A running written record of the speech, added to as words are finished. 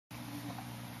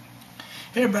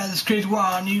Hey everybody, this is Crazy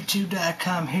Wild on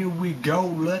YouTube.com. Here we go.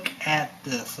 Look at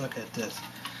this. Look at this.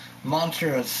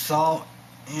 Monster Assault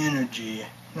Energy.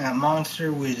 Now,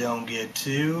 Monster, we don't get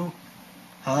too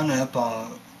hung up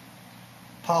on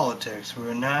politics.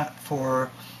 We're not for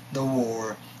the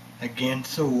war,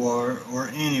 against the war, or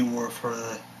any war for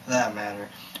that matter.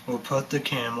 We'll put the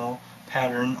camel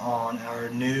pattern on our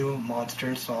new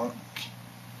Monster Assault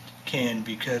can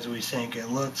because we think it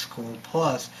looks cool,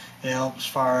 plus it helps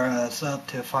fire us up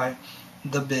to fight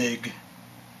the big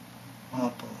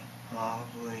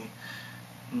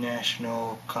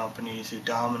national companies who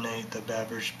dominate the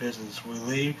beverage business.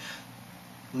 We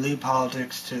leave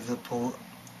politics to the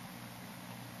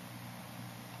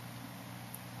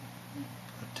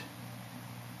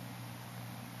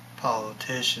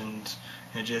politicians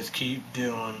and just keep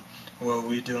doing what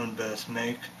we doing best.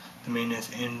 Make the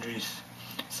meanest energy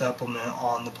supplement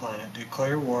on the planet.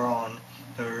 Declare war on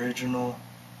the original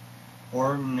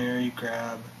ordinary.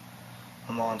 Grab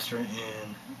a monster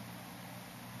in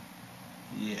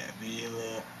be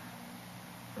the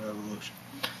revolution.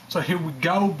 So here we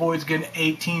go, boys, getting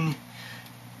 18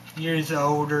 years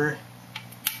older.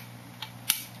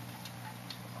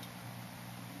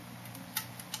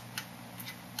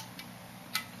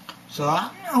 So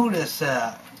I noticed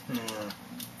that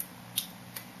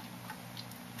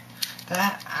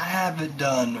that I haven't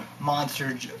done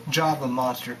Java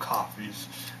Monster coffees.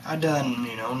 I done,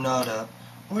 Nut Up,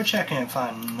 which I can't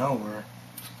find nowhere.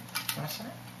 What's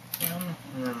that?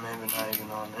 Maybe not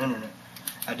even on the internet.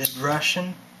 I did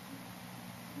Russian.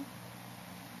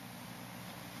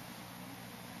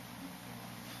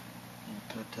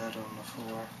 Put that on the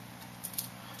floor.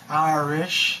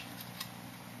 Irish.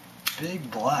 Big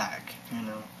Black,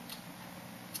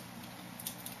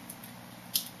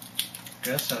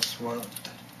 Guess that's what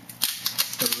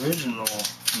the original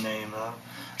name of.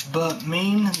 But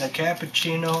Mean, the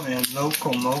cappuccino, and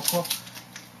Local Mocha,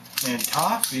 and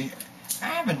Toffee, I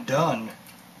haven't done.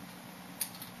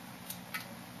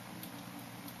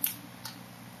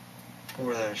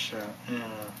 For that show,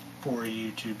 for a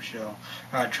YouTube show.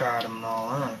 I tried them all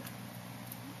out.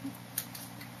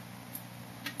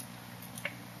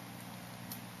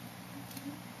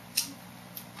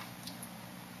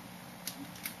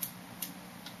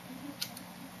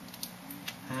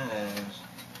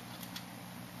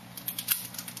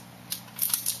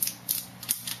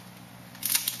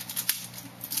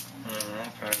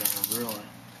 That part of ruin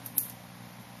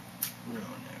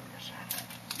everything.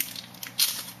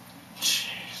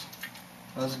 Jeez.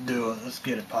 Let's do it. Let's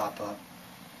get it pop up.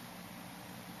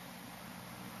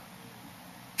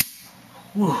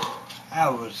 Whew.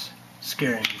 That was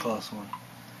scary and close one.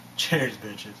 Cheers,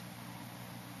 bitches.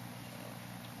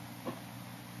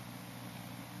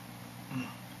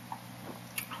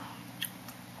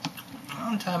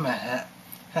 One time I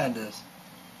had this.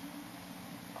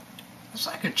 It's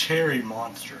like a cherry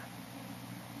monster.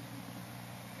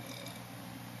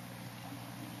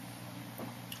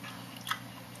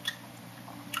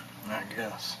 I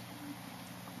guess.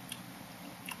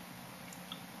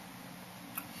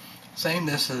 Saying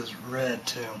this is red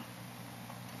too.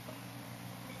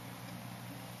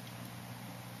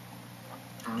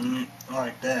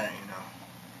 Like that,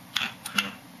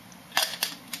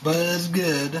 But it's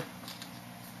good.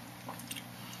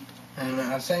 And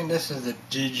I'm saying this is a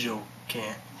digital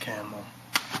camel.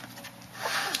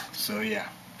 So yeah.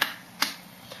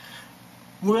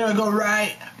 We're gonna go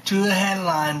right to the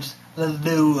headlines. Let's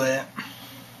do it.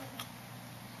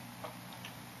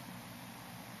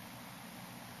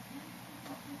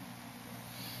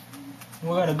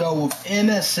 We're gonna go with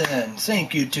MSN.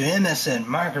 Thank you to MSN,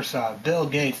 Microsoft, Bill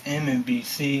Gates,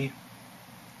 MNBC.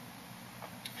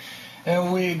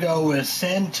 And we go with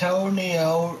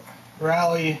Santonio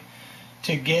rally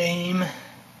to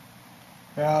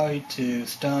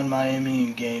stun Miami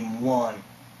in Game 1.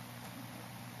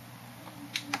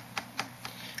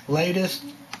 Latest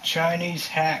Chinese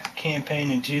hack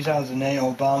campaign in 2008,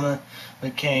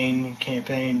 Obama-McCain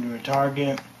campaign to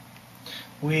target.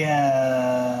 We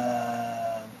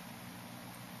have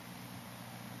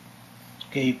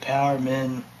Gay Power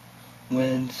Men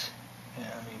wins.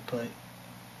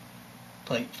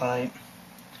 Plate fight.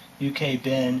 UK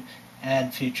Ben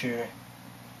ad future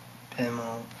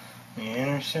Pamela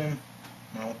Anderson.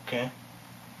 Okay.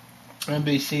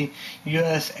 NBC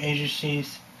U.S.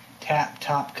 agencies tap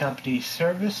top company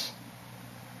service.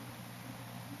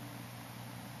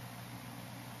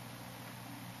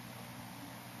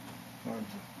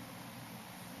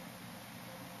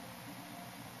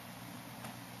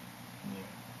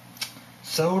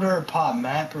 Soda Pop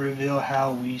map reveal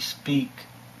how we speak.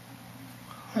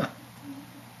 Huh.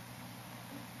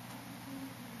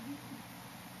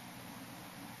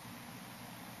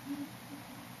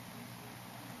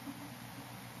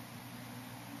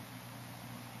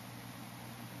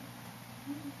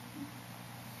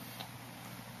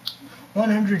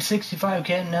 165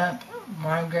 kidnap,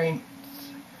 migrate,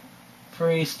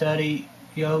 free study,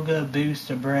 yoga boosts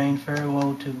the brain,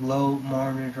 farewell to low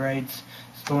mortgage rates,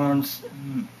 storms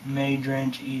may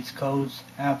drench East Coast,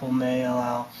 Apple may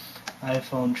allow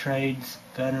iPhone trades,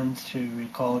 veterans to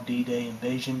recall D-Day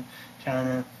invasion,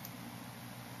 China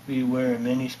beware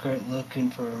mini-skirt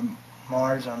looking for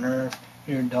Mars on Earth,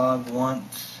 your dog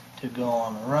wants to go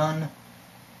on a run,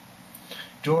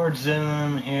 George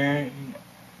Zimmerman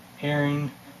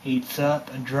hearing heats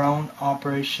up, a drone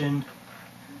operation,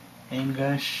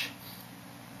 Angus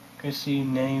Christie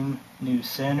named new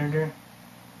senator,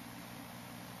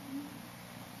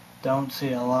 don't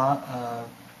see a lot of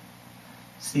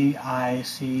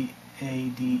CICADAS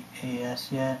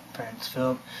yet, Prince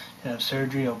Philip to have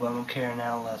surgery, Obamacare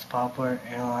now less popular,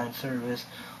 airline service,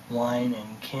 wine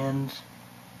and Kins.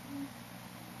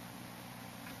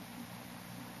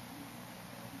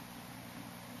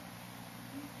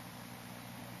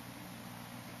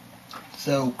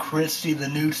 So Christie, the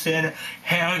new senator,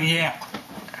 hell yeah,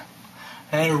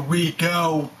 there we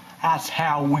go, that's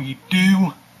how we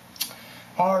do.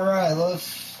 Alright,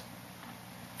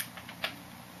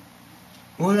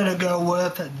 we're gonna go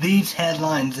with these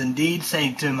headlines. Indeed,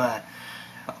 say to my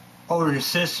older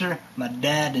sister, my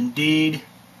dad, indeed,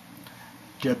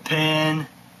 Japan,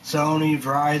 Sony,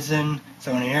 Verizon,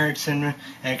 Sony Ericsson,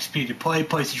 XP to play,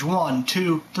 PlayStation 1,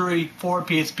 2, 3, 4,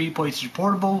 PSP, PlayStation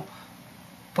Portable,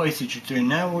 PlayStation 3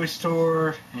 Network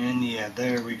Store, and yeah,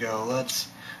 there we go. Let's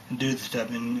do the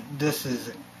stuff. And this is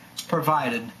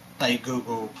provided by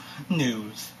Google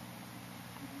News.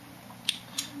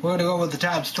 We're going to go with the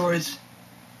top stories.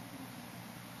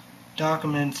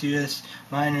 Documents U.S.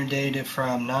 minor data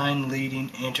from 9 leading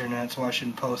internets,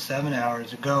 Washington Post 7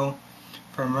 hours ago.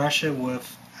 From Russia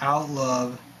without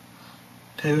love,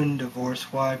 Putin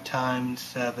divorced wife times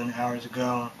 7 hours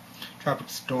ago. Tropic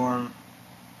storm.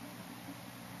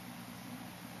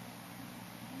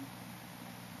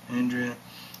 Andrea.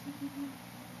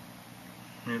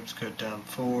 News cut down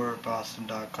 4.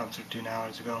 Boston.com 13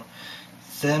 hours ago.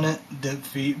 Senate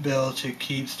defeat bill to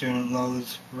keep student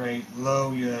loans rate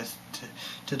low. U.S.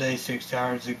 Today 6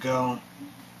 hours ago.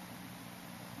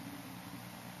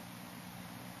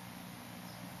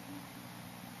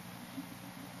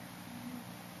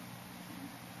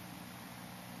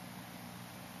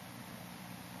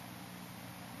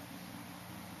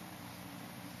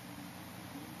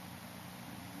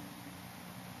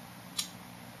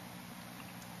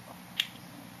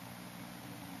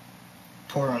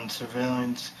 Report on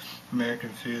surveillance. American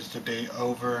Foods debate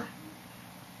over.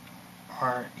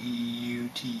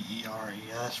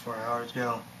 REUTERES 4 hours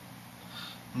ago.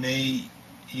 May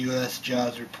U.S.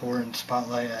 jobs report and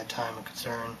spotlight at time of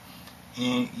concern.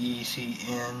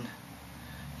 ECN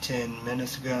 10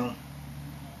 minutes ago.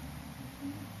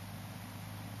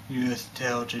 U.S.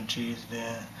 intelligence chiefs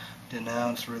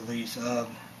denounced release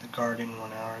of The Guardian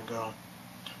 1 hour ago.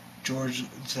 George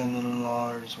Zimmerman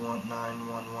lawyers want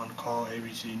 911 call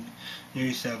ABC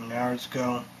News 7 hours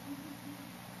ago.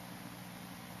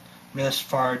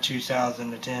 Misfire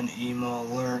 2010 email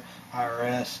alert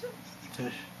IRS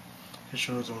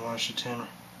officials in Washington.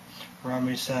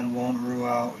 Romney's son won't rule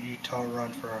out Utah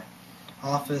run for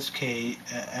office.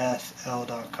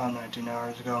 KSL.com 19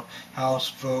 hours ago. House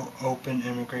vote open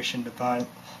immigration divide.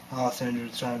 Los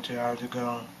Angeles 2 hours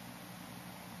ago.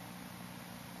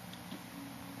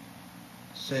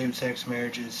 Same-sex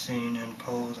marriage is seen and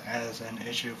posed as an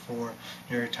issue for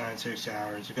New York Times 6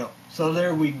 hours ago. So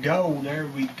there we go, there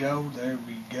we go, there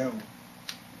we go.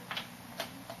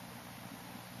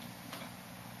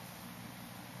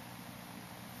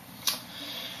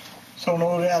 So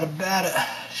no doubt about it,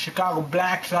 Chicago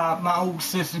Blacktop, my old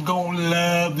sister's gonna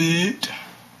love it.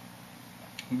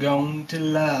 Going to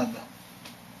love.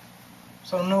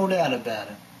 So no doubt about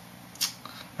it.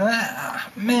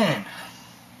 Man.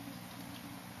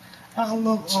 I'm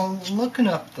looking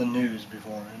up the news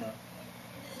before,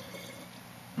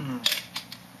 you know.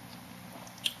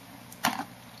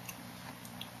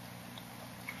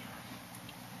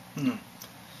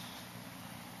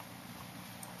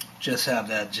 Just have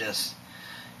that just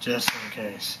in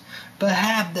case. But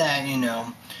have that, you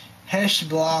know.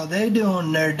 Hezbollah, they're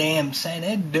doing their damn thing.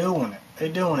 They're doing it. They're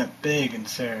doing it big and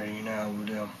serious, you know, with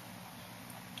them.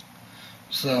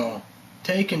 So,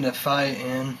 taking the fight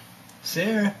in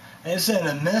Syria. They sent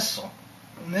a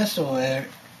missile at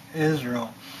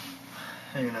Israel,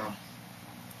 you know.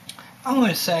 I'm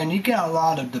always saying, you got a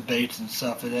lot of debates and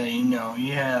stuff today, you know.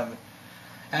 You have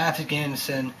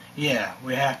Afghanistan, yeah,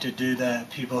 we have to do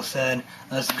that. People said,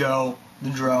 let's go,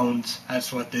 the drones,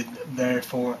 that's what they're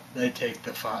for. They take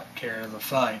the care of the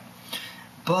fight.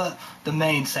 But the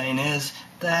main thing is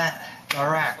that the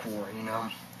Iraq War, you know.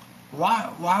 Why,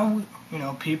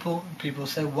 people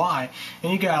say why.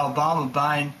 And you got Obama,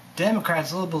 Biden,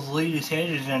 Democrats, liberals, elitists,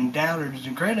 haters, and doubters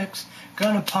and critics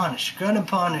gonna punish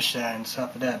that and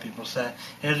stuff like that. People say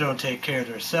Israel take care of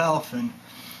herself, and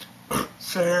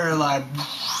so they're like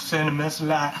send a message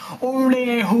like,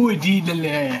 who did the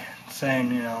land,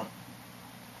 saying,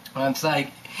 it's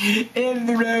like,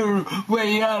 Israel, what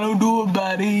y'all don't do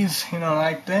about these,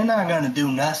 like they're not gonna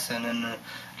do nothing. And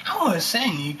I was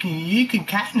saying, you can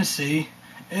kind of see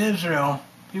Israel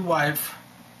be wiped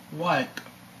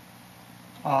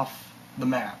off the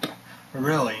map.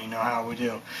 Really, how we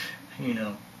do.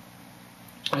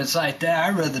 It's like that. I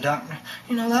read the doctor.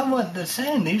 That what they're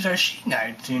saying. These are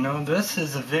Shiites. This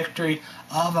is a victory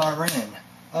of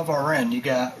Iran. You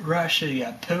got Russia. You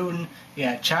got Putin. You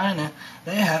got China.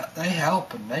 They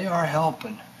helping. They are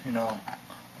helping.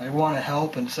 They want to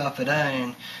help and stuff today.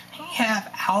 And you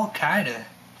have Al Qaeda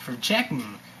for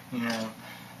checking.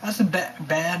 That's a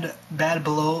bad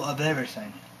below of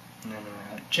everything.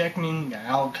 Checking.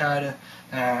 Al Qaeda.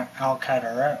 Right?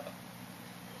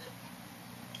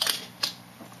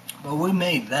 But we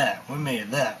made that.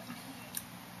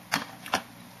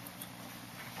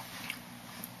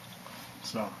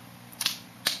 So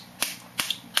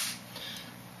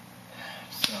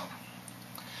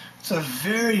it's a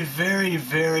very, very,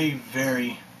 very,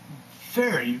 very,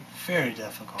 very, very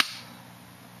difficult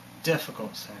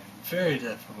thing. Very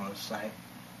difficult. It's like,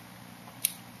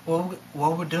 what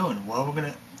we're doing, what we're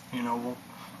gonna,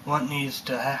 what needs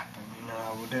to happen,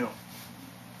 how we do.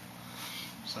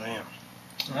 So yeah.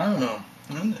 I don't know.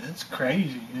 It's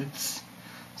crazy. It's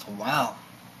wow.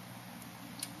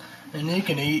 And you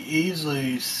can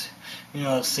easily,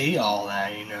 see all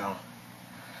that.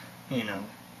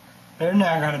 There's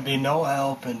not gonna be no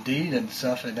help indeed and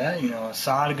stuff like that.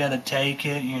 Assad gonna take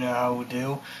it. How we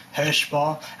do.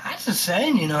 Hezbollah. That's the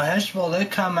same. Hezbollah, they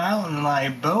come out and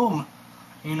like boom.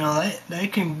 They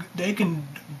can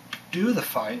do the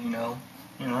fight.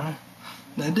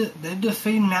 They're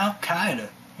defeating Al Qaeda.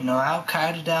 Al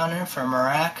Qaeda down there from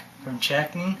Iraq, from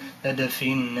Chechnya, they're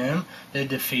defeating them. They're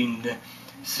defeating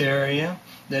Syria.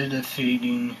 They're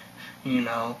defeating,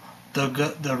 the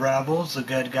rebels, the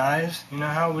good guys.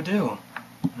 How we do.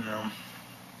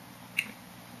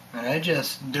 And they're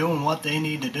just doing what they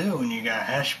need to do. And you got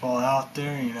Hezbollah out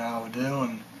there. How we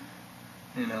do.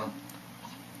 And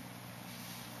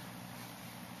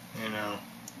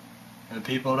and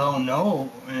people don't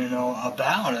know,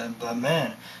 about it, but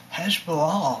man,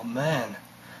 Hezbollah, man,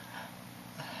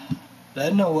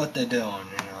 they know what they're doing,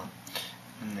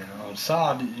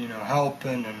 Assad,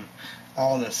 helping and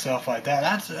all this stuff like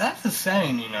that. That's the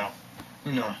saying,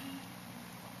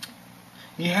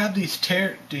 you have these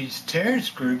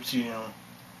terrorist groups,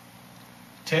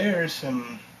 terrorists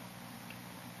and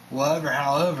whatever,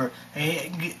 however,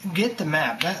 hey, get the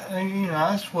map.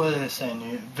 That's what they're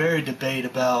saying. Very debate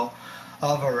about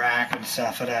of Iraq and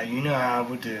stuff like that. How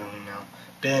we do,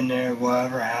 been there,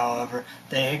 whatever, however.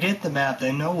 They get the map,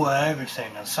 they know what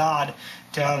everything. Assad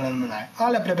telling them like,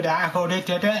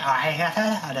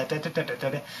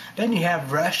 then you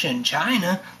have Russia and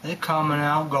China, they coming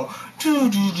out, go, they're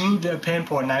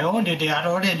pinpoint, Putin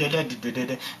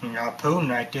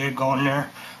right there going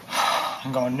there,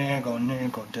 going there,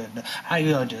 how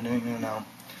you doing,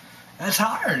 That's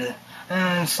hard.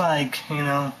 And it's like,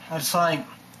 it's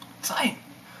like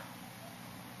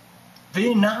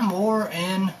Vietnam War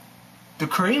and the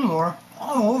Korean War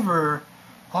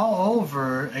all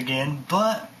over again,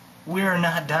 but we are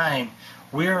not dying.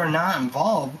 We are not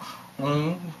involved.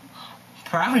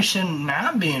 Probably should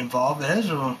not be involved.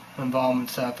 Israel involvement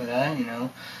stuff like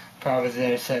that, Probably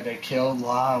they said they killed a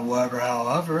lot, whatever,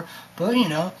 however, but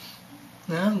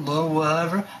little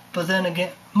whatever. But then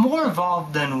again, more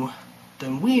involved than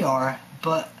we are,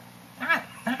 but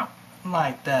not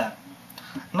like that.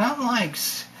 Not like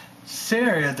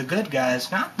Syria, the good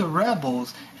guys, not the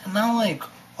rebels, and not like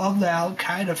of the Al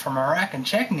Qaeda from Iraq and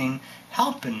Chechnya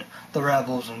helping the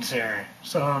rebels in Syria.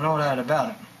 So no doubt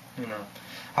about it.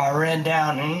 Iran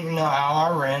down,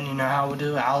 how Iran, how we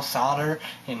do, Al Sadr,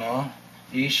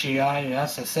 he's Shiite,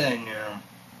 that's the thing,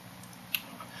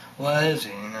 What is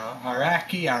he,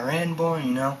 Iraqi, Iran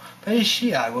born, but he's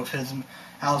Shiite with his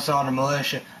Al Sadr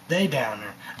militia, they down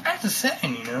there. That's the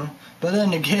thing, But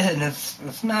then again,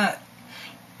 it's not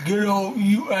good old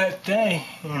USA,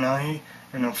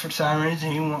 for some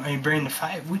reason he bring the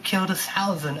fight. We killed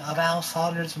 1,000 of Al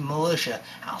Sadr's militia,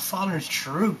 Al Sadr's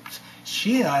troops.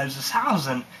 Shiites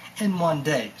 1,000 in one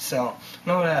day. So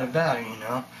no doubt about it,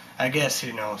 I guess,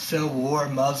 Civil War,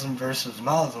 Muslim versus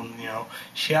Muslim,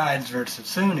 Shiites versus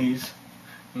Sunnis,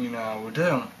 you know, we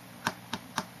do.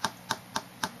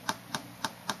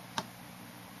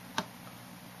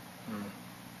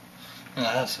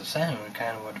 Yeah, that's the same. We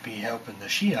kind of would be helping the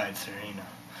Shiites there, you know.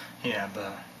 Yeah,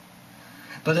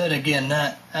 but then again,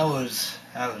 that was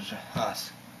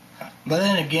us. But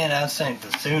then again, I think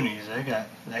the Sunnis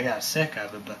they got sick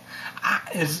of it. But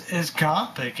it's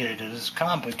complicated. It's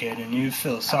complicated, and you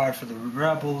feel sorry for the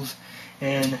rebels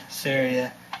in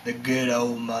Syria, the good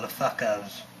old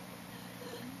motherfuckers.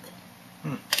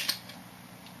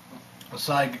 It's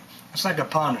like a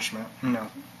punishment, you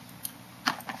know.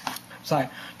 It's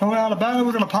like, no doubt about it,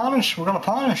 we're gonna punish, we're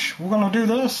gonna do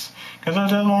this, because I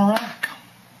did in Iraq.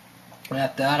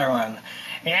 At the other one,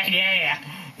 yeah,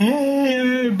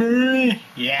 baby,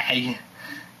 yeah,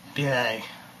 be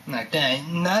like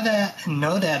that,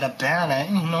 know that about it,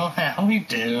 you know how we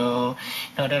do,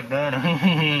 know that about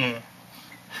it,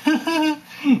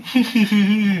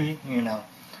 you know,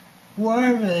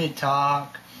 wherever they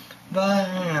talk.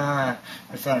 But,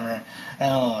 it's alright.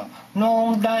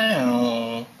 No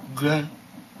down. Good.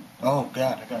 Oh,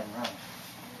 God, I gotta run.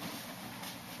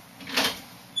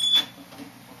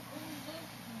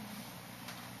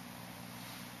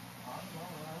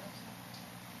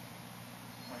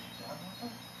 Are you done with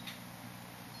it?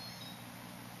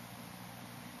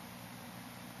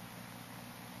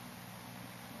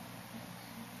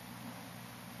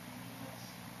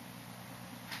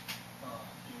 Oh,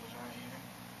 he was right here.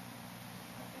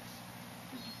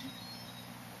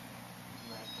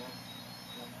 Right there.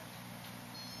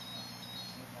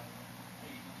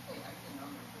 Hey, I get a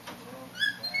number for the world.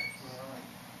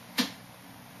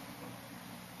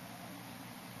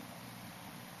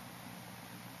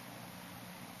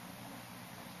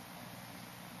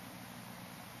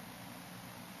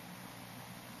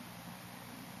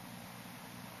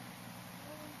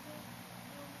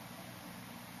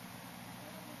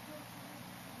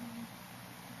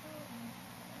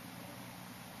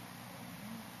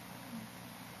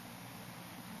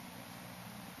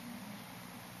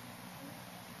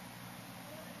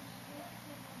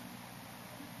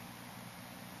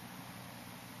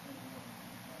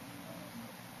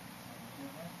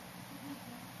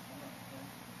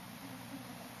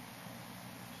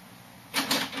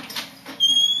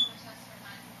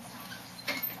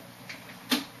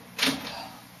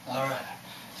 Alright.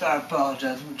 So I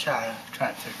apologize. We'll try to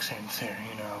fix things here,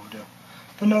 you know how we do.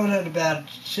 But no doubt about it,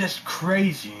 it's just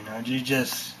crazy, you know.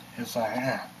 It's like,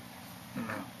 you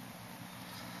know.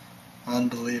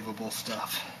 Unbelievable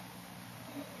stuff.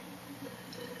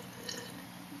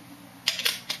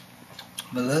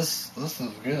 But this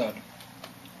is good.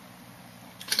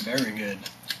 Very good.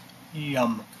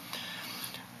 Yum.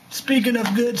 Speaking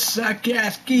of good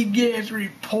sarcastic gas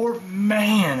report,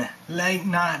 man, late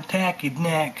night tacky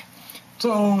neck.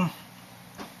 So,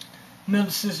 middle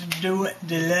sister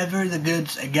deliver the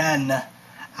goods again.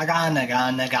 Again.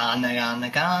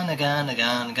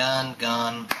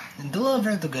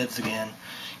 Deliver the goods again.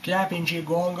 Championship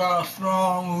going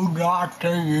strong. Who got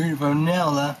to eat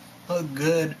vanilla? Look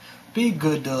good. Be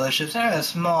good, delicious. Had a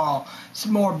small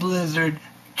blizzard.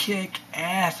 Kick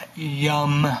ass.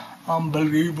 Yum.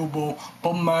 Unbelievable.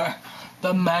 But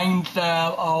the main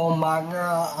stuff, oh my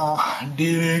god,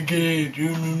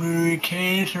 dedicated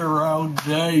casserole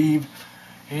Dave.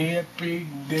 Happy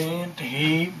dance.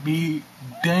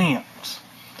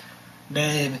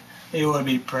 Dave, you would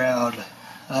be proud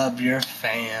of your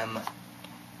fam.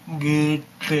 Good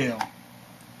deal.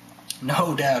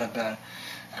 No doubt about it.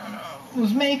 I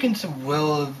was making some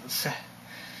willow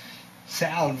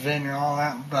salad vinegar and all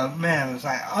that, but man, it was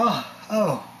like, oh.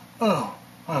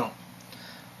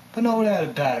 But no doubt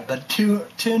about it. But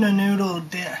tuna noodle,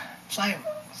 it's like,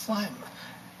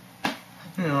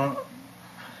 you know,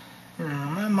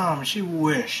 my mom, she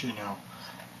wished, you know,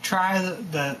 try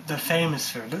the famous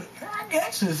food. I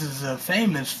guess this is a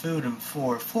famous food in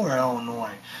Flora,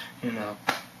 Illinois, you know.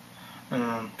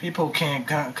 People can't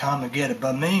come and get it,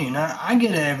 but me, you know, I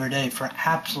get it every day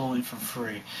absolutely for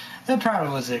free. It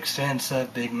probably was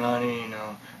expensive, big money, you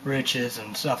know, riches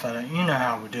and stuff like that. You know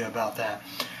how we do about that.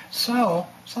 So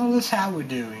that's how we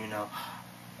do, you know.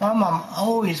 My mom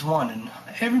always wanted,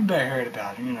 everybody heard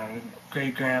about it, you know,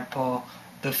 great-grandpa,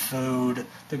 the food,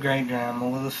 the great-grandma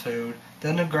with the food,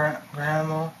 then the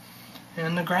grandma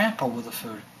and the grandpa with the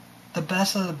food. The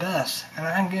best of the best, and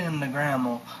I'm getting the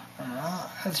grandma.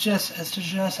 It's just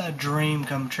a dream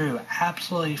come true.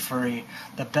 Absolutely free.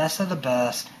 The best of the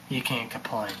best. You can't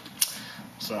complain.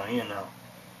 So, you know.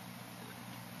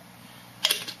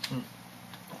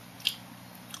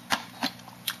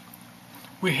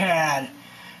 We had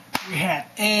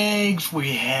eggs.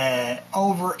 We had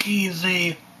over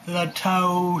easy the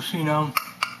toast. You know.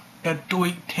 the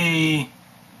sweet tea.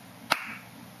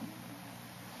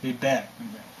 Be back.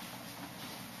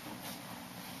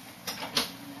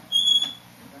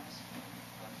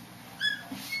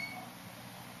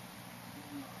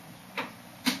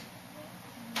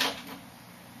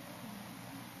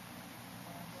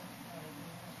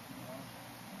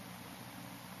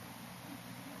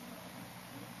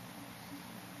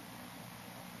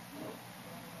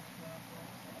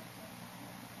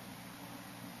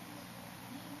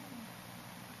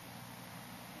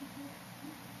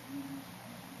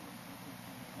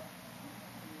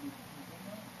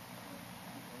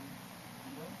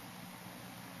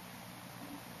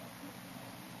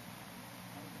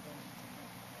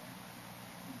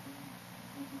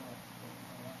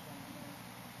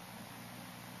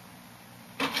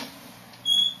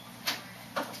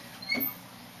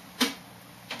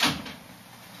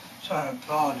 So I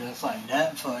apologize, like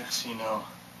Netflix, you know.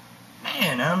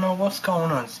 Man, I don't know what's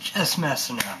going on. It's just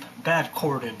messing up. Bad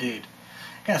cord indeed.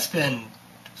 Gotta spend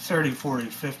 30, 40,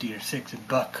 50, or 60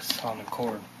 bucks on the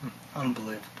cord.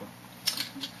 Unbelievable.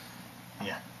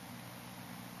 Yeah.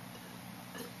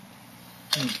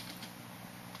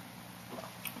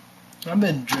 I've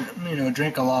been,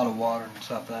 drink a lot of water and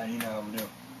stuff like that, you know what I'm doing.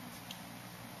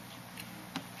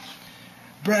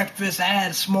 Breakfast, I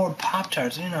had some more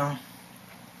Pop-Tarts, you know.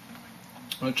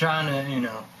 We're trying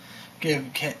to,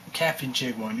 give Caffeine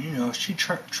Chick one. You know, she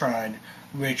tried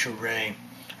Rachel Ray.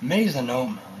 Amazing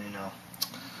oatmeal, you know.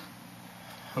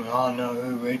 We all know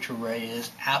who Rachel Ray is.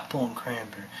 Apple and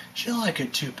cranberry. She liked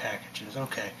it 2 packages.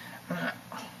 Okay.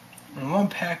 In 1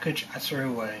 package, I threw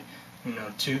away. You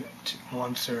know,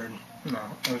 1/3. No,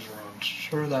 it was wrong.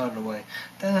 Threw that away.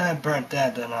 Then I burnt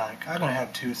that. Then I'm gonna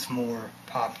have 2 more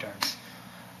Pop-Tarts.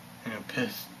 You know,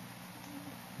 piss.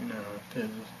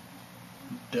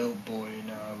 Dope boy, you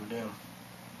know how we do.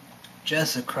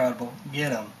 Just incredible. Get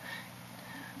them.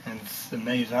 And it's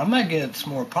amazing. I might get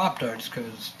some more Pop-Tarts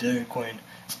because Dairy Queen.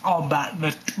 It's all about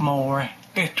bit more.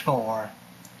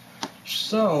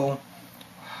 So,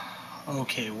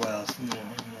 okay, well,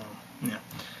 yeah.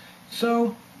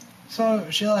 So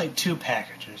she liked 2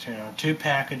 packages, 2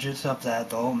 packages of that,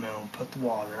 the oatmeal, put the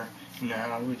water, you know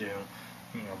how we do.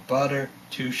 Butter,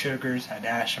 2 sugars, a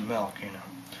dash of milk,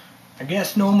 I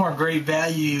guess no more Great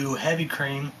Value heavy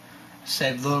cream.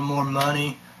 Save a little more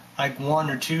money, like 1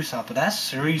 or 2 something.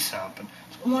 That's 3 something.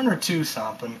 So 1 or 2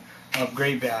 something of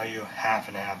Great Value, half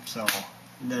and half. So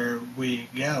there we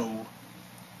go.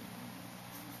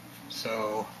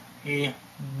 So yeah,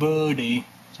 buddy.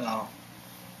 So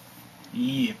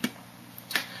yep.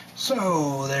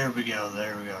 So there we go,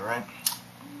 right?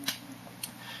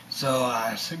 So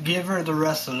I give her the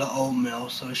rest of the oatmeal,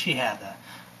 so she had that.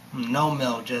 No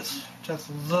milk, just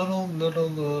little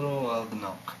of the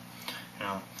milk.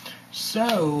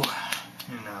 So,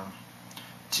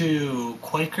 to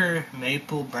Quaker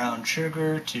Maple Brown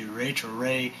Sugar, to Rachel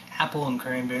Ray Apple and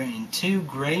Cranberry, and 2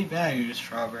 Great Value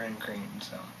Strawberry and Cream.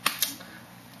 So,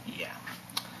 yeah.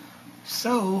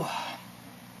 So,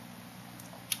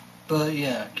 but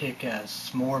yeah,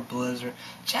 kick-ass, s'more blizzard,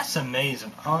 just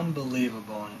amazing,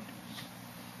 unbelievable.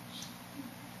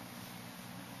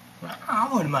 I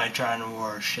wouldn't mind trying a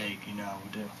Aurora shake,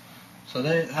 do. So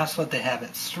that's what they have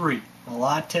at 3. A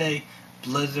latte,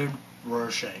 blizzard,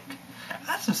 Aurora shake.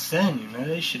 That's a sin,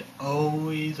 They should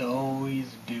always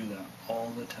do that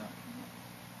all the time.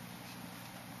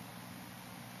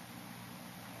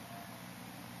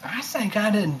 I think I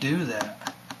didn't do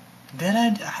that. Did I?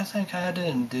 I think I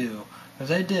didn't do. Because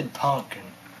they did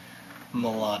pumpkin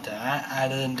latte. I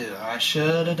didn't do it. I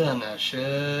should have done that.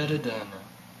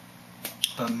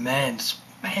 But man,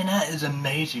 that is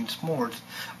amazing s'mores.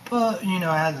 But,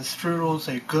 I had the strudels,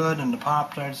 they're good, and the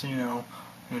Pop-Tarts,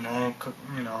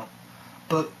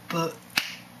 But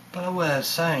I was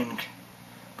saying,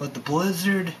 but the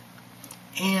Blizzard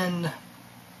and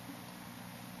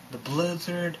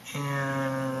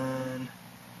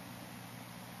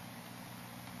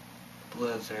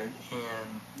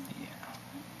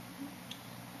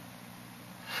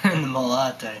and the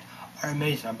Malate are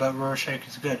amazing. I bet Aurora Shake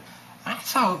is good.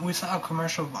 We saw a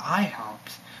commercial of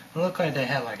IHOPs. It looked like they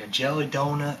had like a jelly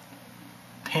donut,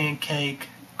 pancake,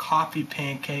 coffee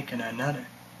pancake, and another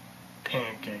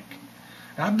pancake.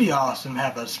 That'd be awesome to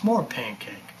have a s'more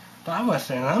pancake. But I was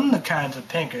saying, them the kinds of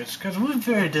pancakes, because we're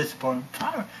very disappointed.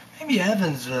 Probably, maybe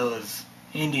Evansville is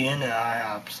Indiana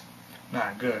IHOPs.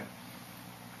 Not good.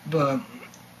 But,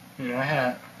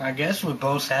 I guess we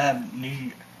both have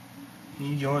New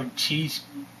York cheese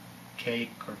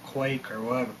cake or quake or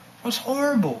whatever. It was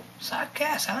horrible. So I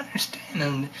guess I understand.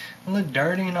 And it looked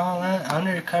dirty and all that.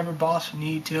 Undercover boss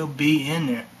need to be in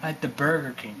there, like the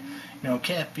Burger King. You know,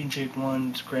 Caffeine Chick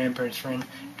 1's grandparents' friend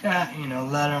got, you know,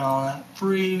 letter and all that.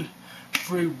 Free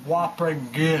Whopper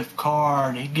gift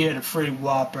card. He get a free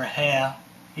Whopper hat.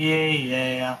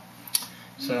 Yeah.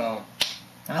 So,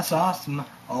 that's awesome.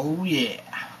 Oh yeah.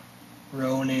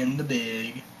 Rolling in the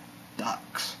big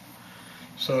ducks.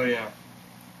 So yeah.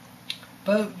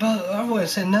 But I would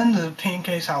say none of the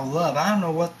pancakes I love. I don't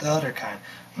know what the other kind.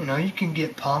 You know, you can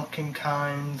get pumpkin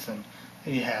kinds, and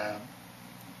you have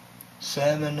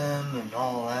cinnamon and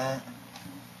all that.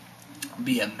 It'd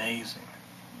be amazing.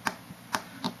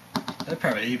 They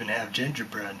probably even have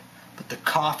gingerbread. But the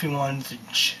coffee ones,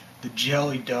 the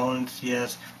jelly donuts,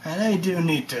 yes. And they do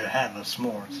need to have a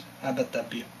s'mores. I bet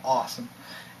that'd be awesome.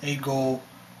 Eggo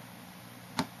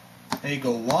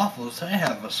waffles, they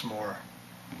have a s'more.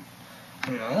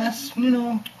 You know, that's, you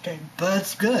know, okay, but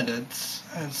it's good.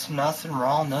 It's nothing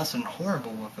wrong, nothing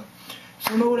horrible with it.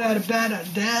 So no doubt about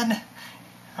it, Dad.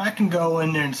 I can go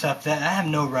in there and stuff that. I have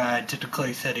no ride to the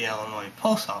Clay City, Illinois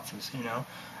post office, you know.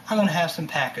 I'm going to have some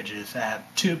packages. I have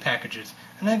 2 packages,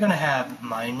 and they're going to have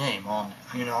my name on it.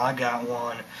 You know, I got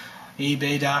one,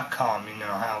 eBay.com, you know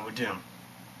how we do.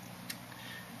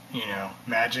 You know,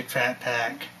 Magic Fat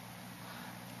Pack,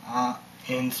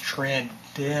 Instrad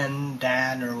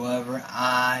or whatever,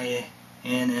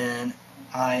 INNISTRAD.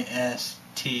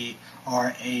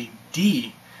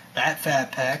 That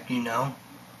Fat Pack, you know,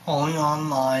 only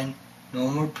online, no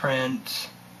more prints.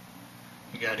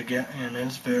 You gotta get, and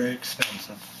it's very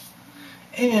expensive.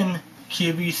 And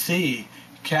QVC,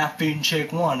 Caffeine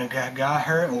Chick 1, I got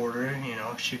her order, you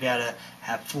know, she gotta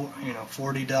have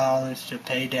 $40 to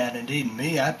pay that. Indeed,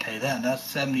 me, I pay that. That's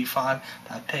 $75.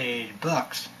 I pay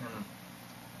 $80.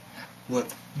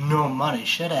 With no money,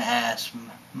 should have asked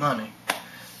money.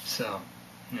 So,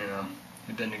 you know,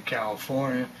 I've been in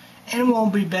California, and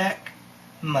won't be back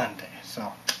Monday.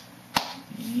 So,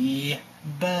 yeah,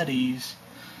 buddies.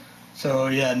 So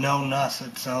yeah, no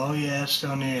nothing. So yeah,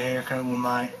 still need a haircut. We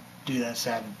might do that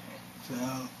Saturday.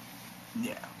 So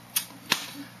yeah.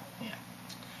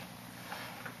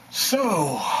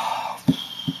 So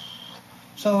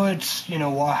it's, you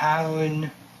know,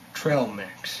 Wahauan trail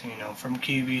mix, you know, from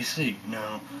QVC. You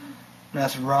know,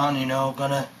 that's Ron. You know,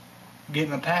 gonna get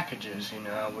my packages. You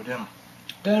know, with him.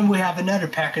 Then we have another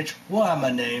package. We'll have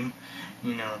my name.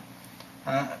 You know,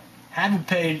 haven't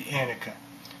paid Annika.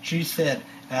 She said,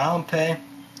 I don't pay.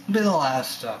 It'll be the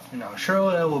last stuff, you know.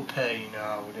 Surely I will pay, you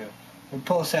know. We're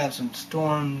supposed to have some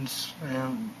storms,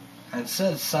 and it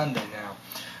says Sunday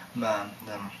now.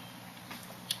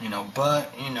 You know,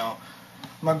 but, you know,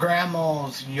 my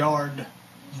grandma's yard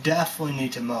definitely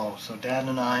needs to mow. So Dad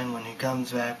and I, when he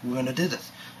comes back, we're going to do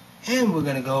this. And we're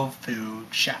going to go food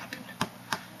shopping.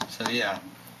 So yeah,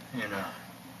 you know,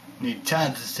 need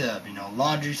tons of stuff, you know,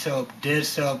 laundry soap, dish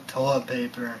soap, toilet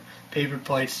paper, paper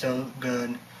plates so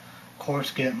good. Of course,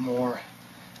 get more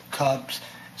cups,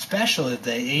 especially if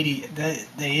they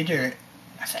either,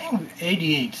 I think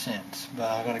 88 cents,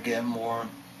 but I'm gonna get more.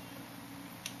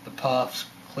 The puffs,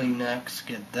 Kleenex,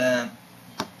 get them.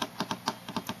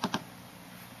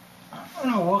 I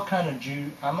don't know what kind of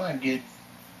juice. I might get,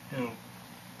 you know,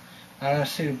 I gotta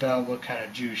see about what kind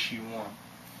of juice she wants.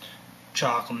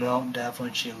 Chocolate milk,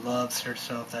 definitely. She loves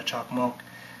herself that chocolate milk.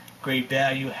 Great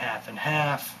value, half and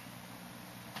half.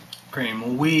 Cream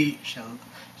of wheat. She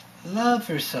loves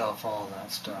herself all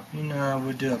that stuff. You know how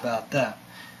we do about that.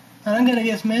 And I'm gonna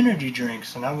get some energy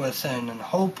drinks, and I was saying, and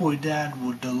hopefully Dad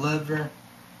will deliver.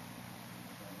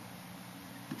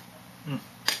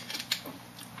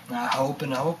 I hope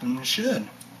and it should.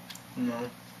 You know.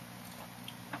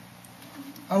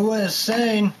 I was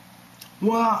saying.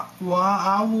 What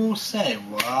I will say,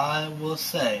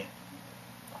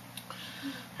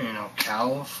 you know,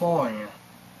 California,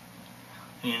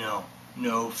 you know,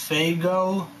 no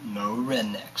Fago, no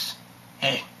rednecks.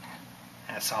 Hey,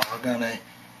 that's all we're gonna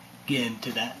get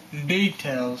into that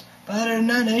details. But other than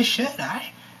that, I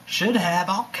should have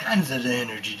all kinds of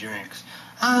energy drinks.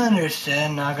 I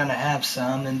understand not gonna have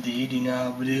some, indeed, you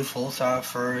know, we do full sour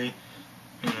furry,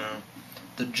 you know.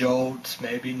 The Jolts,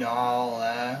 maybe not all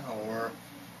that, or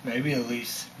maybe at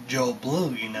least Jolt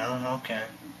Blue, you know, okay.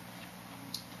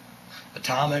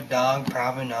 Atomic Dog,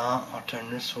 probably not.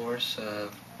 Alternative source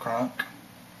of Crunk.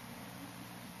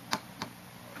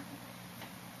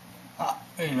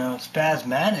 You know,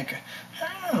 Spasmatic,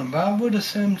 I don't know, but I would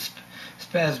assume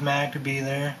Spasmatic would be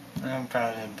there. I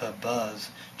probably didn't put Buzz.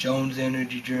 Jones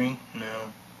Energy Drink,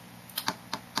 no.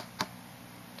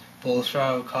 Full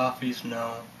Throttle Coffees,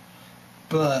 no.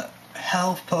 But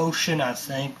health potion, I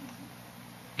think.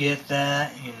 Get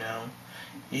that, you know.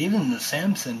 Even the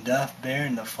Simpson Duff Bear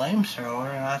and the Flamethrower,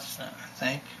 I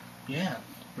think, yeah.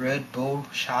 Red Bull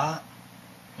shot,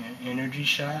 energy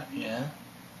shot, yeah.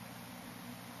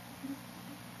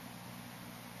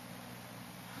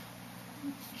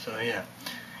 So yeah.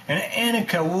 And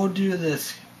Annika, we'll do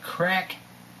this crack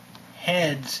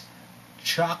heads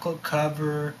chocolate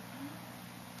cover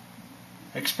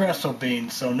espresso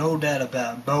beans, so no doubt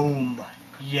about it. Boom.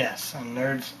 Yes, and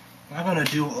there's I'm gonna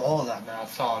do all that now. I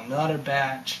saw another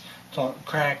batch, saw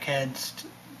crackheads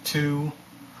 2.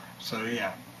 So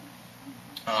yeah.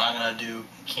 I'm gonna do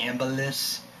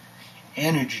Campbell's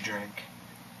energy drink.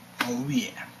 Oh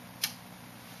yeah.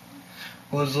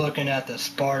 Was looking at the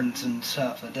Spartans and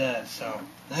stuff like that, so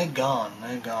they're gone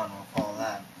with all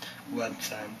that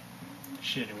website.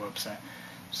 Shitty website.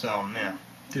 So yeah,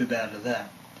 too bad to that.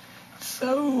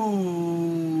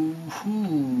 So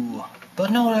but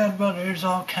no doubt about it, there's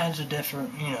all kinds of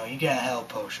different, you know, you got Hell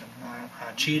Potion. I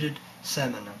cheated,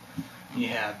 summoned them. You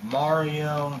have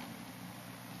Mario,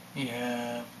 you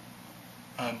have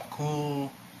I'm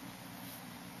Cool,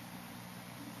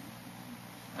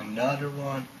 another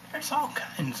one. There's all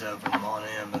kinds of them on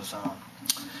Amazon.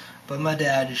 But my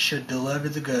dad should deliver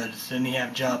the goods. Then you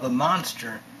have Jabba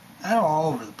Monster. They're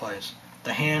all over the place.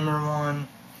 The Hammer one.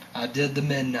 I did the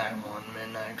Midnight one.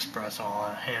 Midnight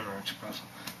Espresso. Hammer Espresso.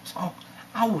 So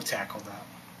I will tackle that.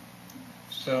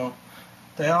 So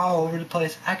they're all over the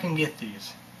place. I can get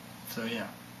these. So yeah.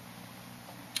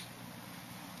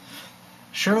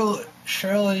 Surely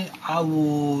I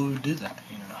will do that,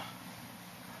 you know.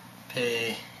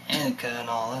 Pay Annika and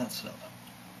all that stuff.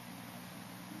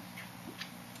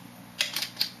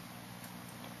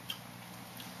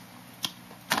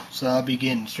 So I'll be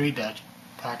getting 3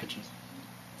 packages.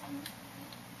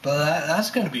 But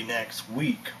that's going to be next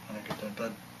week when I get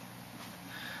that.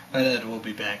 But we'll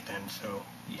be back then, so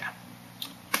yeah.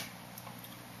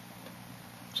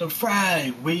 So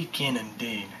Friday, weekend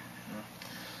indeed.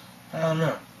 I don't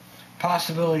know.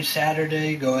 Possibility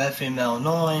Saturday, go FM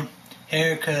Illinois.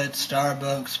 Haircuts,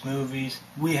 Starbucks, movies.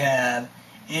 We have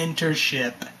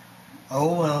Internship,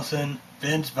 O. Wilson,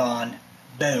 Vince Vaughn,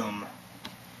 boom.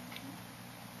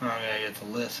 I gotta get the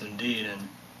list indeed. And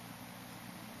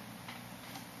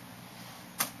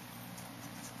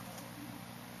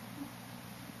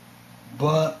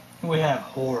but we have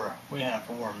horror. We have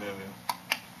horror movie.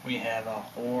 We have a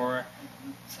horror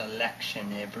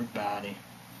selection, everybody.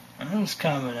 And it's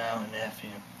coming out in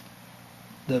FM.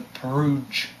 The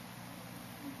Purge.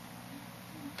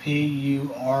 Purge,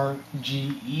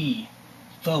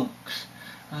 folks.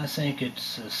 I think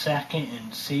it's the second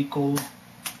and sequel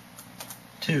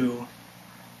to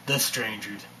The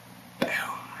Strangers. Boom.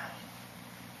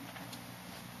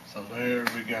 So there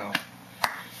we go.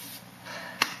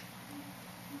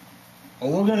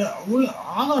 Well,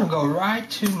 I'm gonna go right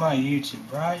to my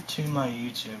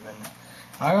YouTube, and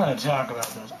I gotta talk about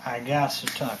this. I got to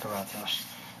talk about this.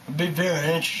 It'll be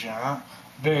very interesting. I'm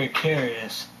very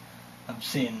curious. I'm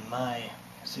seeing my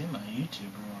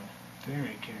YouTube really.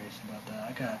 Very curious about that.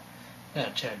 I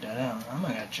gotta check that out. I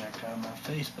might gotta check out my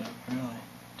Facebook really,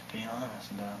 to be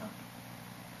honest about it.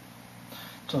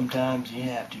 Sometimes you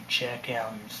have to check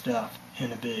out your stuff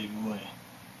in a big way.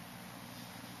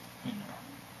 You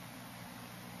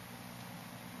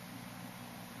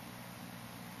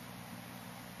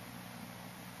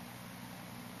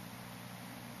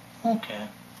know. Okay.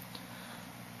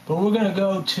 But we're gonna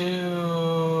go to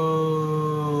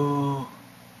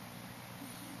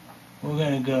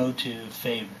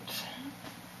favorites.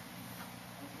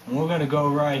 And we're gonna go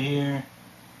right here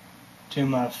to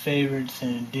my favorites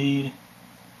and indeed.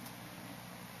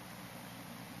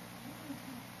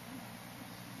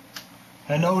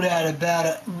 I know that about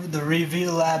it, the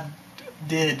Reveal Lab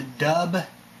did Dub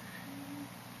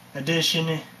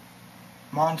Edition,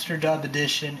 Monster Dub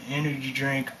Edition, energy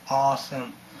drink,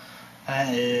 awesome.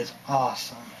 That is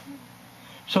awesome.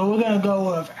 So we're gonna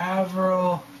go with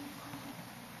Avril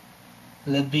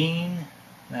Lavigne.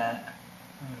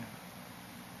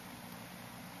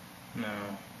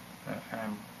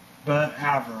 But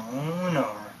Avril, we know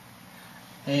her.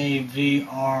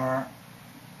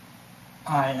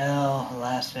 Avril,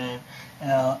 last name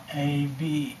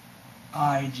Laviggen.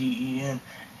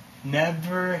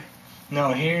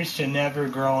 Here's to Never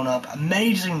Growing Up.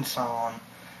 Amazing song.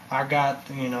 I got,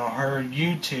 her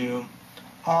YouTube.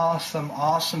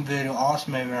 Awesome video,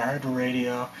 awesome movie. I heard the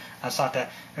radio. I saw that,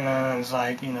 and I was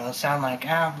like, it sounded like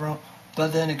Avril.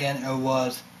 But then again, it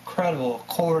was incredible, of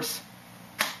course.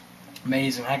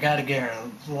 Amazing. I gotta get her.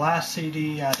 The last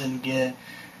CD I didn't get,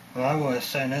 Well, I was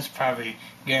saying it's probably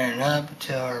gearing up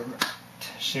to her.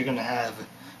 She's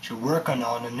working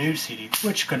on a new CD,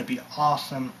 which is gonna be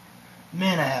awesome.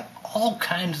 Man, I have all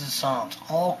kinds of songs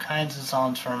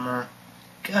from her.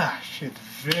 Gosh, she's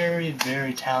very,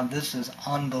 very talented. This is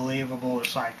unbelievable.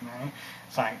 It's like, man,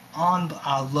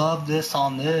 I love this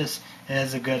on this. It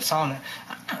is a good song.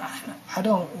 I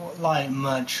don't like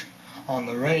much on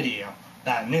the radio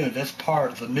that new. That's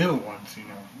part of the new ones, you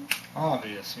know.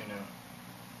 Obvious, you know.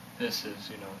 This is,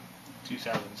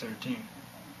 2013.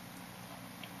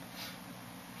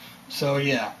 So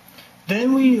yeah.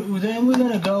 Then we're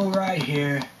gonna go right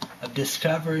here of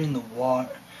discovering the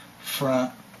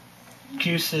waterfront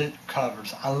acoustic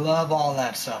covers. I love all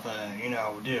that stuff. We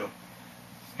do.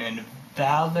 And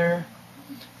Vander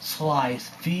Slice,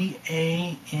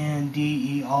 Vander.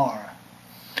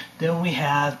 Then we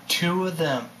have two of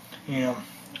them.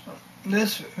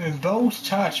 This both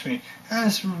touch me.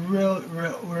 That's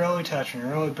really touch me.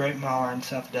 Really break my heart and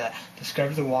stuff like that.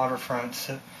 Discover the waterfront.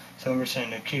 Silver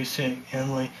Sand acoustic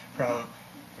Emily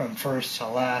from first to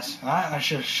last. I was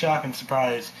just shocked and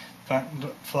surprised.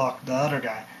 Fuck the other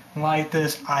guy. Like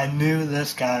this, I knew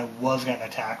this guy was gonna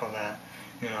tackle that.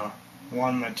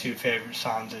 One of my two favorite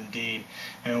songs indeed.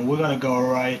 And we're gonna go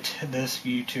right to this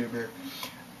YouTuber,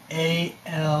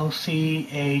 ALCHEMIC.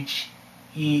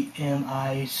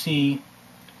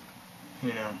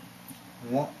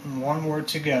 One word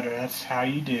together. That's how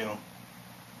you do.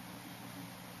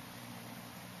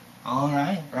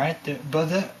 Alright, right there. But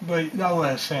that what I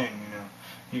was saying,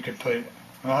 you could put,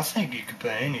 well, I think you could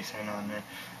put anything on there,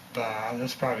 but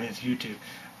that's probably his YouTube.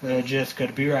 They're just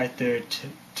going to be right there,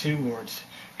 two words,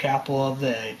 capital of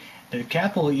the A, the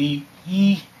capital E,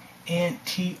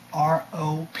 ENTROPY.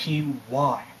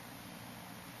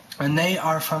 And they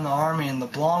are from the Army, and the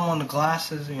blonde one, the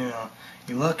glasses, you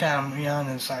look at them, and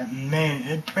it's like, man,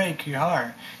 it'd break your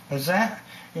heart. Because that,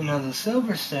 the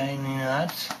Silver Stain,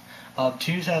 that's of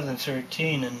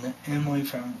 2013, and the Emily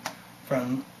from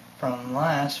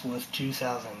last was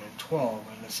 2012,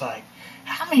 and it's like,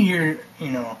 how many years,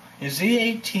 is he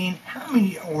 18? How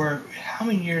many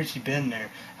years he been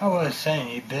there? I was saying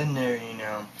he been there,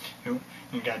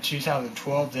 you got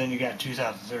 2012, then you got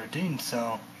 2013,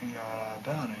 so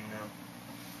about it,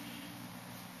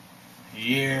 a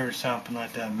year or something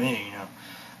like that. Me,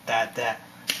 that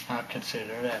I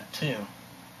consider that too.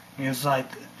 It's like,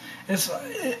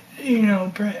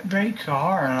 break your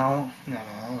heart,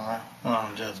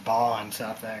 I'm just bawling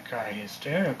stuff that cry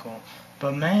hysterical.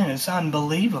 But man, it's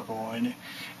unbelievable, and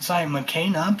it's like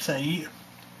McCain upset you.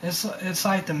 It's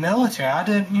like the military. I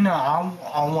didn't,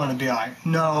 I want to be like,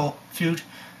 no, future.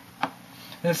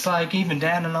 It's like even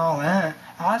Dad and all that.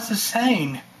 I was just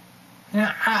saying,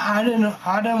 I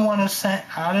didn't want to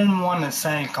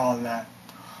say all that.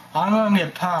 I'm gonna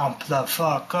get pumped the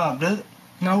fuck up.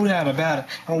 No doubt about it.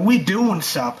 And we doing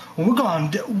stuff. We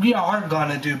are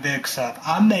gonna do big stuff.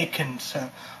 I'm making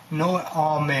stuff.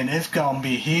 Oh man, it's gonna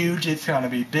be huge. It's gonna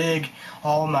be big.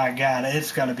 Oh my God,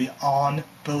 it's gonna be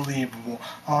unbelievable.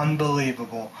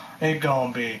 It's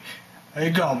gonna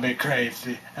be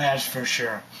crazy. That's for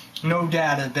sure. No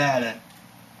doubt about it.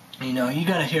 You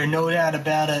gotta hear no doubt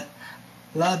about it.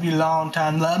 Love you long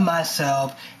time. Love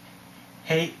myself.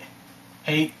 Hate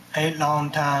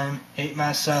long time. Hate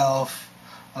myself.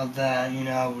 Of that,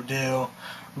 I will do.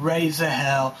 Raise the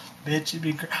hell, bitch, it'd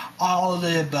be great. All of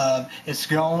the above. It's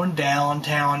going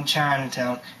downtown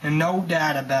Chinatown, and no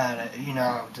doubt about it.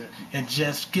 It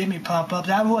just get me pumped up.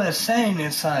 That was saying.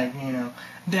 It's like,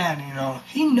 Dad,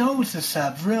 he knows this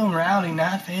stuff. Real rowdy,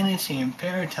 not fantasy and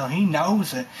fairy tale. He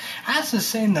knows it. I was just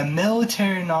saying the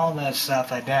military and all that stuff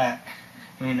like that.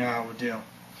 I would do.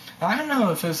 I don't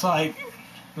know if it's like,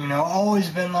 always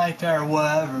been like that or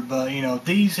whatever, but,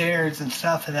 these areas and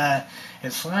stuff like that,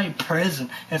 it's like prison.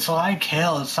 It's like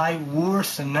hell. It's like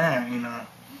worse than that,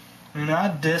 I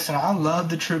diss and I love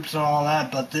the troops and all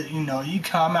that, but, you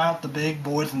come out the big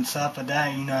boys and stuff like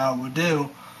that, how we do,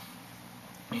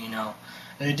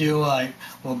 they do like,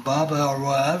 well, Bubba or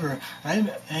whatever,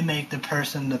 they make the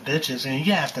person the bitches, and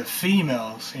you got the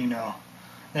females,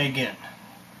 they get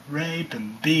raped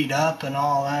and beat up and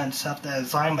all that and stuff. That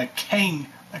is like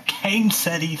McCain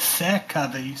said he's sick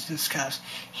of it. He's disgusted.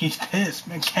 He's pissed.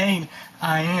 McCain,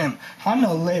 I am. I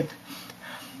know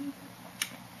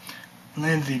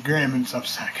Lindsey Graham's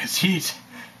upset because he's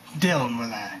dealing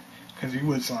with that. Because he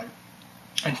was like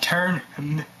a turn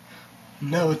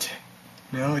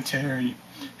military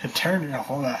attorney, a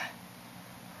whole lot.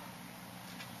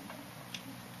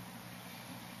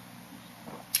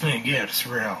 And it gets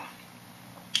real.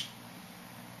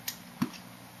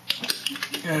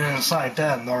 And it's like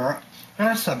that,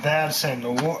 That's a bad thing.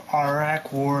 The war,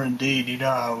 Iraq War, indeed. You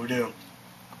know how we do.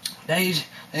 They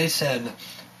said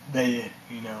they,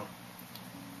 you know,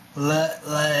 let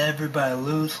everybody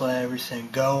loose, let everything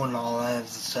go, and all that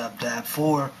stuff. That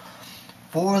for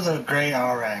the Great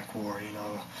Iraq War, you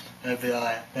know,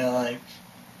 they're like,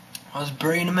 let's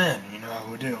bring them in. You know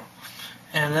how we do.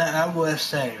 And I was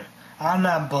saying, I'm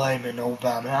not blaming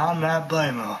Obama. I'm not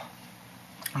blaming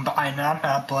Biden. I'm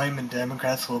not blaming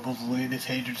Democrats, liberals, elitists,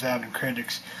 haters, and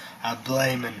critics. I'm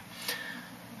blaming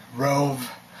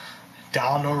Rove,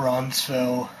 Donald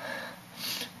Rumsfeld,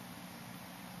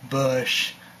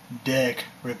 Bush, Dick,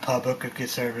 Republican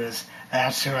conservatives.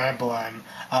 That's who I blame.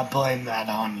 I blame that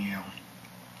on you.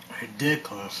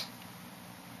 Ridiculous.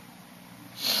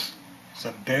 It's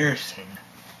embarrassing.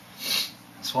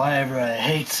 That's why everybody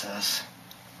hates us.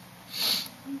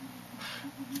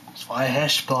 That's why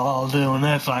Heshball doing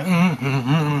that. It's like,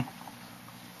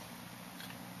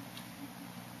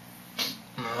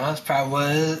 Well, that's probably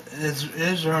what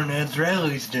Israel and the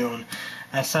Israelis doing.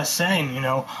 That's us saying, you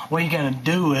know, what are you going to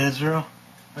do, Israel?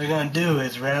 What are you going to do,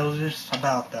 Israel? Just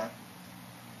about that.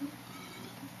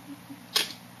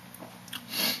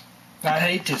 I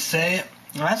hate to say it.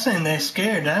 I think they're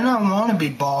scared. They don't want to be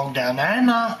bogged down.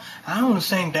 I don't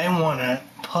think they want to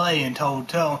play in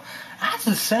toe-to-toe. That's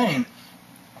the same.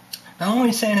 The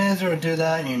only thing Israel do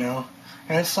that, you know,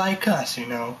 it's like us, you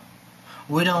know.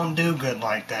 We don't do good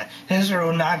like that.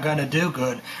 Israel not going to do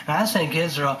good. And I think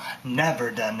Israel never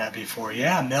done that before.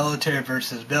 Yeah, military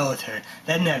versus military.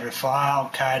 They never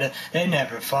fought Al-Qaeda. They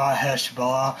never fought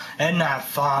Hezbollah. They not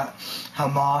fought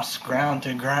Hamas ground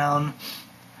to ground.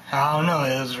 I don't know,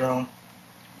 Israel.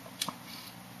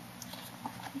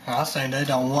 I think they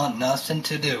don't want nothing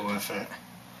to do with it.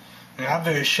 And I'm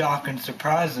very shocked and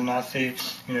surprised when I see,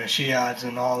 you know, Shiites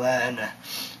and all that, and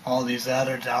all these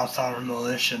others outside of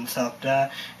militia and stuff like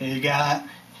that. And you got,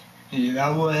 I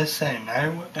was saying,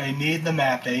 they need the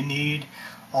map. They need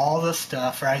all the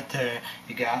stuff right there.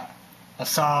 You got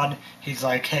Assad. He's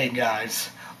like, hey guys,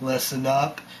 listen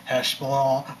up.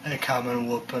 Hezbollah, they coming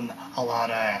whooping a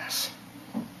lot of ass.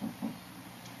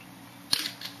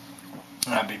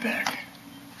 I'll be back.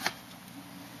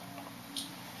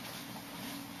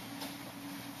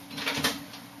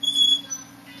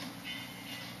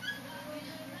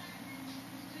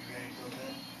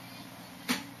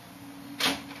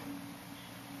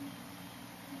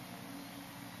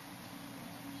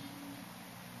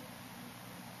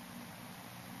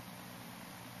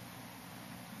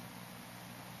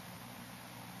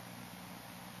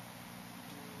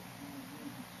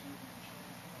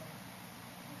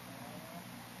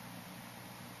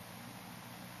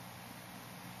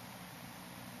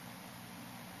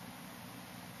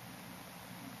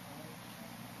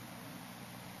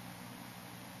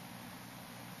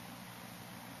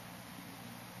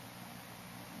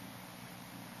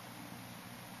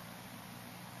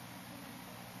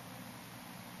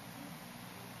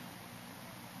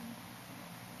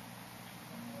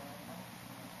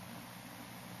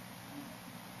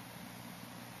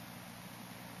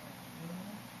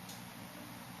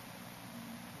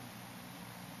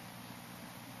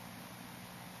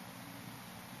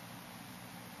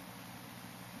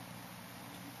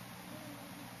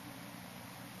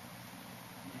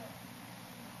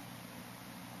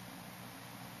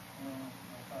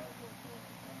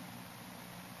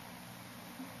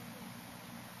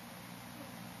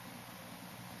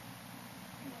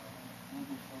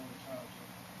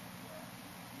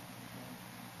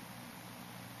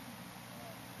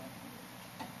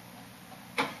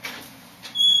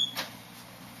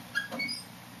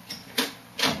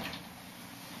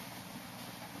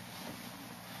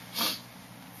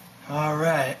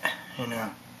 Alright, you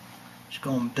know, just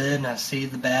go in bed and I see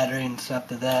the battery and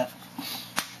stuff like that.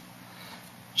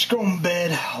 Just go in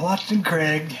bed, watching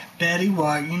Craig, Betty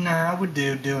White, you know how we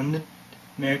do, doing the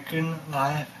American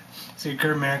Life,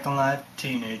 Secret American Life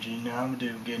teenager, you know how we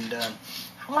do, getting done.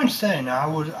 I want to say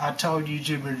now, I told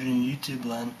YouTubers in YouTube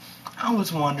land, I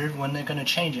was wondering when they're going to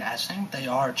change it. I think they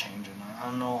are changing it. I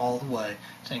don't know all the way.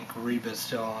 I think Reba's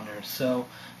still on there. So,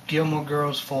 Gilmore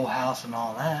Girls, Full House, and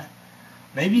all that.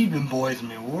 Maybe even Boys in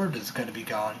the Award is going to be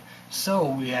gone. So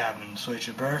we have In Switch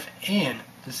of Birth and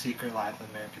The Secret Life of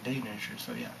American Teenager.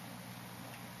 So yeah.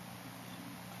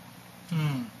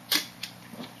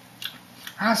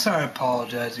 I'm sorry to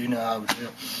apologize. You know I would do.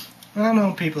 I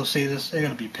know people see this. They're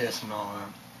going to be pissed and all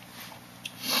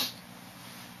that.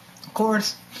 Of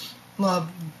course, love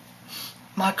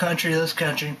my country, this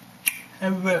country,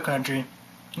 every country,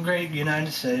 great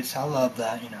United States. I love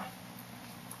that, you know.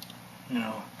 You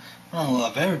know. I don't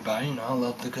love everybody, you know, I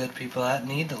love the good people that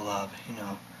need the love, you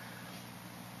know.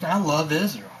 I love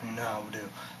Israel, you know I would do.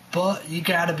 But you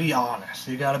gotta be honest.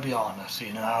 You gotta be honest,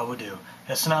 you know I would do.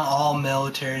 It's not all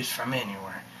militaries from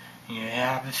anywhere. You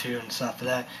have a few and stuff like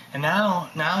that. And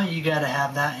now you gotta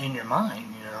have that in your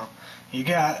mind, you know. You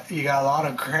got a lot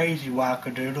of crazy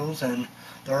wackadoodles, and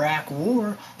the Iraq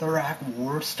War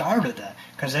started that.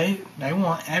 Because they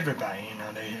want everybody, you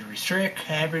know. They restrict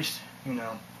every, you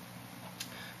know.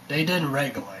 They didn't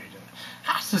regulate it.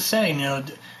 That's the saying, you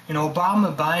know,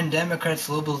 Obama, Biden, Democrats,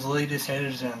 liberals, elitists,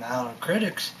 haters, and outer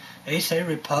critics, they say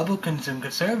Republicans and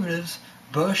conservatives,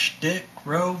 Bush, Dick,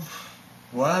 Rove,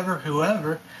 whatever,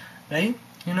 whoever, they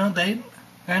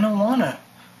don't want to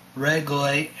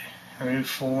regulate or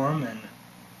reform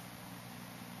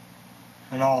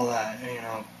and all that, you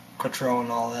know, control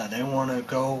and all that. They want to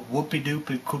go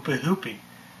whoopie-doopie, coopie-hoopie.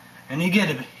 And you get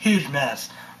a huge mess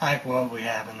like what we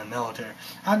have in the military.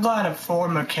 I'm glad that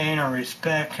Ford McCain, I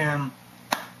respect him.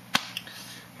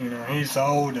 You know, he's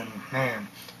old and, man,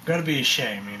 gonna be a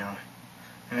shame, you know.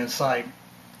 And it's like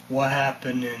what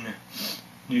happened in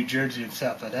New Jersey and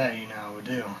stuff like that, you know, would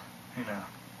do. You know.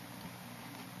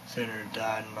 Senator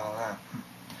died and all that.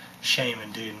 Shame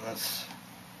indeed. Let's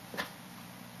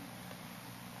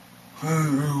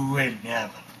wait in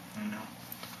heaven, you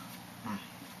know.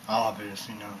 Obvious,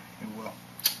 you know, it will.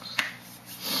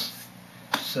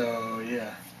 So,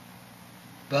 yeah.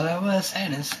 But I was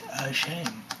saying, it's a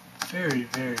shame. Very,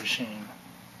 very shame.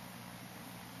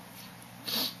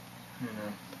 You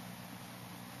know.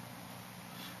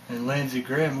 And Lindsey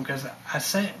Graham, because I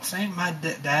say my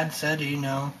dad said, you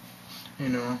know,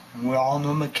 and we all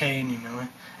know McCain, you know.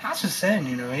 I was just saying,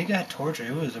 you know, he got tortured.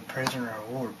 He was a prisoner of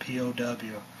war, POW.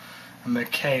 And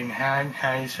McCain,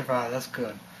 how he survived, that's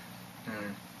good.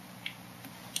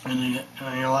 And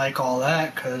you like all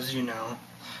that, because, you know,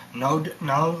 no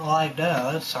like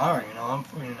that, sorry, you know,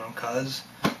 because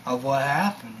of what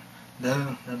happened.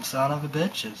 Them son of a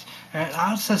bitches. And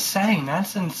I was just saying,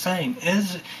 that's insane.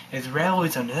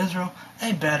 Israelis and Israel,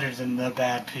 they better than the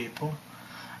bad people.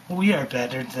 We are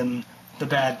better than the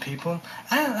bad people.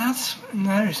 That's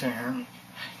another thing,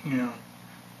 you know.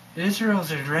 Israel's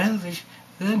Israelis,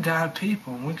 they're God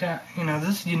people. We got, you know,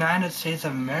 this United States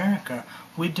of America,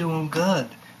 we doing good.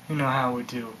 You know how we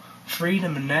do.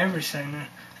 Freedom and everything.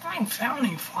 I think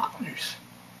founding fathers,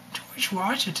 George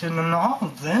Washington and all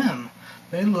of them,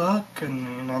 they look and,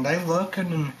 you know, they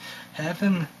looking in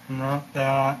heaven, you know,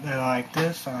 they're like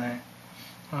this,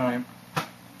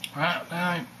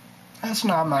 that's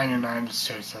not my United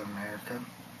States of America.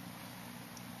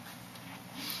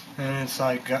 And it's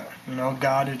like, you know,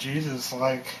 God or Jesus,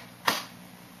 like,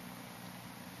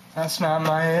 that's not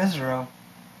my Israel.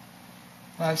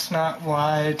 That's not what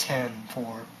I attend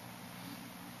for.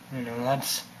 You know,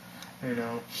 that's, you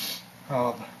know,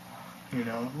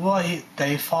 what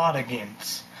they fought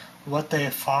against,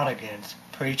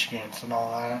 preach against and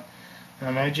all that.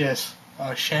 And they just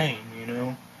a shame, you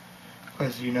know,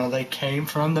 because, you know, they came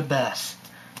from the best,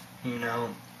 you know,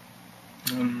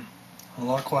 and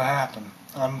look what happened.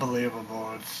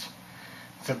 Unbelievable. It's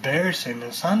embarrassing.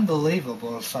 It's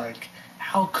unbelievable. It's like,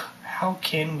 how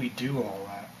can we do all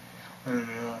that?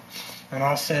 And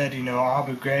I said, you know,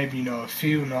 Abu Ghraib, you know, a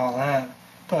few and all that,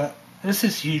 but this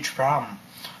is a huge problem.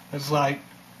 It's like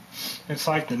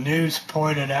the news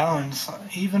pointed out, and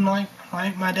even like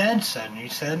my dad said, and he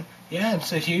said, yeah,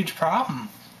 it's a huge problem.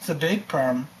 It's a big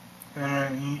problem.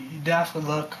 And you definitely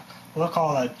look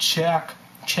all that, check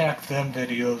them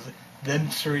videos, them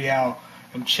 3 out,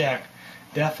 and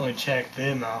definitely check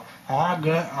them out. I'm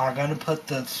gonna put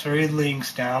the 3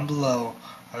 links down below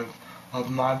of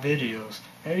my videos,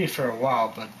 maybe for a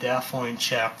while, but definitely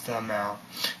check them out,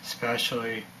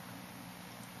 especially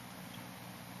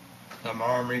the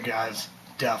Army guys.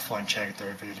 Definitely check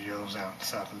their videos out and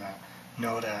stuff like that.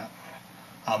 Know that,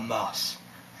 a must.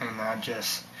 And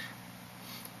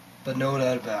but know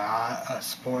that about I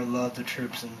support and love the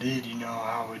troops indeed. You know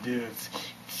how we do it.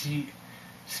 See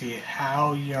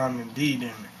how young indeed,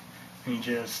 and you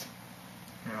just,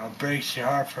 you know, it breaks your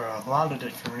heart for a lot of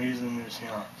different reasons. You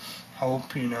know,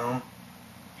 hope, you know,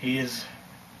 he is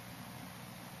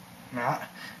not,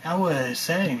 I was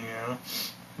saying,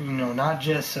 you know, not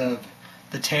just of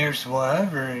the tariffs,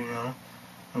 whatever, you know,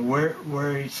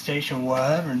 where he's stationed,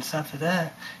 whatever, and stuff like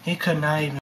that. He could not even